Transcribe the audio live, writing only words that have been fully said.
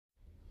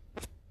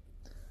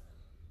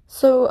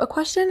So, a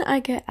question I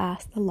get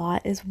asked a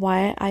lot is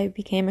why I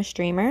became a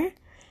streamer.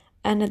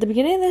 And at the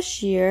beginning of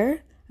this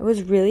year, I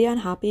was really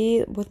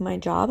unhappy with my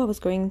job. I was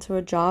going to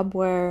a job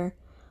where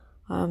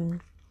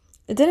um,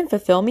 it didn't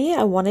fulfill me.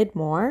 I wanted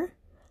more.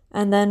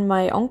 And then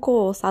my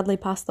uncle sadly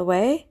passed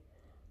away,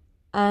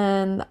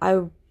 and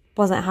I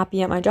wasn't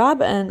happy at my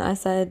job. And I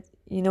said,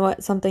 you know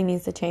what, something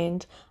needs to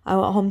change. I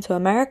went home to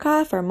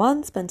America for a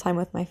month, spent time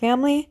with my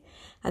family.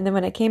 And then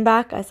when I came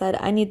back, I said,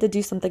 I need to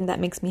do something that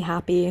makes me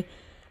happy.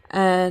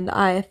 And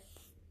I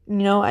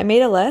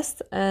made a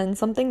list, and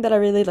something that I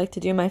really like to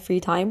do in my free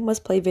time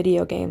was play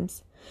video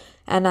games.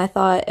 And I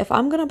thought, if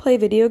I'm going to play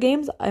video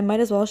games, I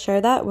might as well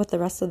share that with the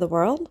rest of the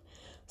world.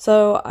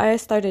 So I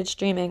started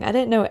streaming. I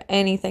didn't know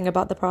anything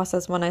about the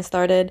process when I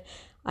started.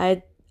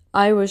 I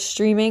was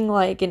streaming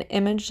like an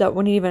image that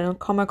wouldn't even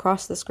come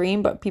across the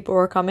screen, but people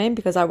were coming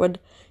because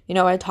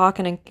I'd talk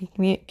and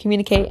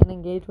communicate and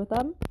engage with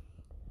them.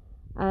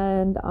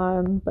 And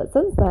but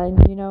since then,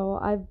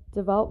 I've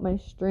developed my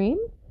stream.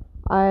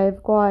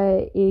 I've got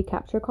a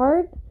capture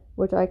card,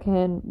 which I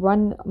can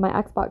run my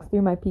Xbox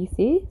through my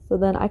PC. So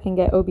then I can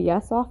get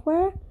OBS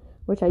software,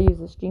 which I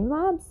use as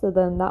Streamlabs. So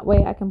then that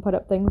way I can put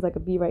up things like a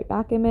Be Right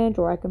Back image,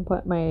 or I can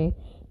put my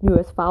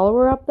newest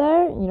follower up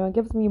there. It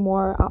gives me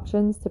more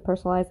options to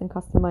personalize and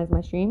customize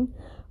my stream.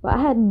 But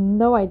I had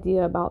no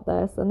idea about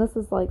this. And this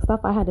is like stuff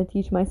I had to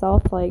teach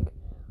myself like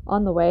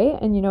on the way.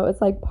 And,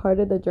 it's like part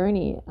of the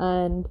journey.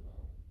 And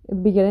at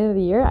the beginning of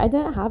the year, I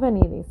didn't have any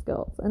of these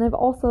skills. And I've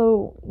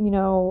also,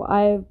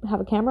 I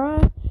have a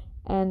camera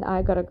and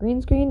I got a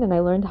green screen and I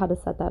learned how to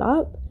set that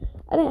up.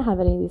 I didn't have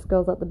any of these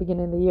skills at the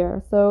beginning of the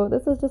year. So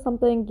this is just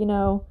something,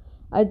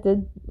 I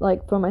did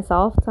like for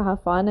myself to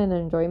have fun and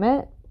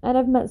enjoyment. And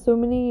I've met so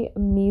many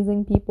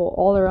amazing people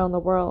all around the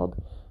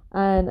world.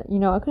 And,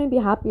 I couldn't be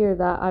happier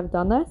that I've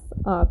done this.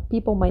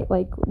 People might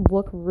like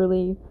look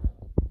really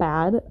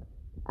bad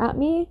at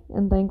me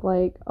and think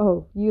like,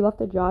 oh, you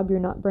left a job, you're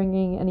not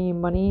bringing any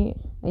money,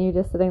 and you're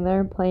just sitting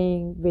there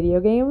playing video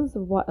games.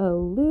 What a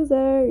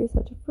loser, you're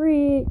such a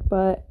freak.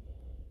 But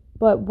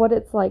what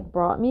it's like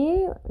brought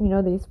me,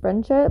 these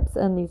friendships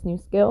and these new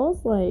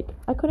skills, like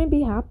I couldn't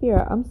be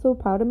happier. I'm so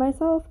proud of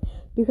myself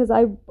because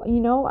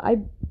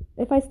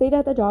if I stayed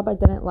at the job I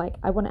didn't like,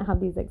 I wouldn't have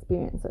these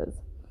experiences.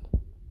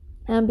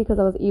 And because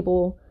I was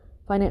able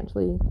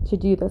financially to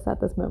do this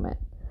at this moment.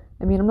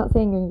 I mean, I'm not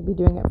saying I'm going to be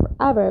doing it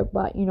forever,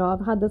 but,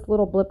 I've had this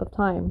little blip of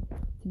time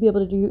to be able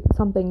to do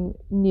something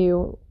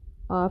new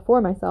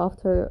for myself,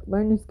 to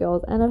learn new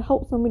skills, and I've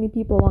helped so many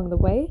people along the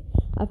way.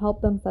 I've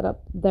helped them set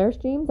up their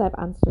streams. I've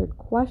answered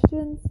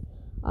questions.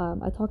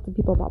 I talked to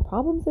people about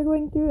problems they're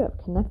going through.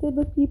 I've connected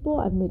with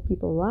people. I've made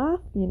people laugh,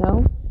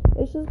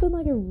 It's just been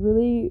like a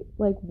really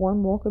like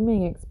warm,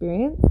 welcoming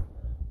experience.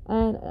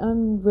 And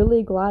I'm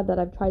really glad that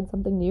I've tried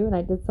something new and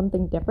I did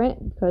something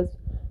different, because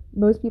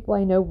most people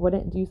I know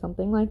wouldn't do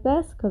something like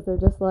this because they're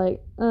just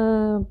like,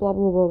 blah, blah,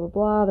 blah, blah,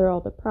 blah. They're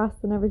all depressed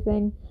and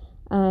everything.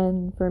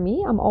 And for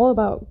me, I'm all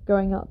about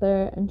going out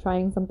there and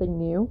trying something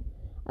new.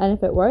 And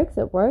if it works,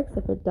 it works.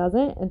 If it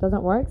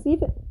doesn't work.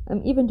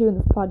 I'm even doing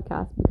this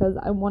podcast because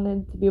I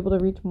wanted to be able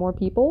to reach more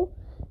people,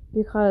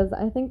 because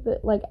I think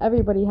that like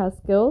everybody has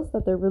skills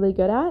that they're really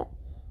good at,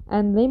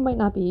 and they might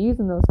not be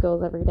using those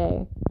skills every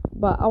day.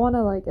 But I want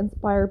to like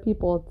inspire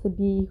people to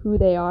be who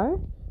they are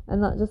and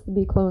not just to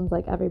be clones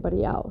like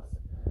everybody else.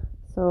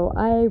 So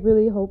I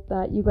really hope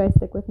that you guys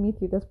stick with me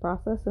through this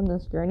process and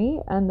this journey,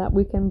 and that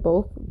we can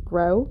both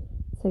grow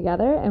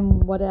together in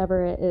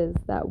whatever it is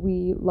that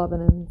we love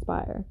and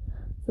inspire.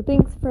 So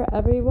thanks for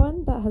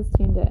everyone that has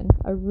tuned in.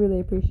 I really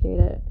appreciate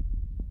it.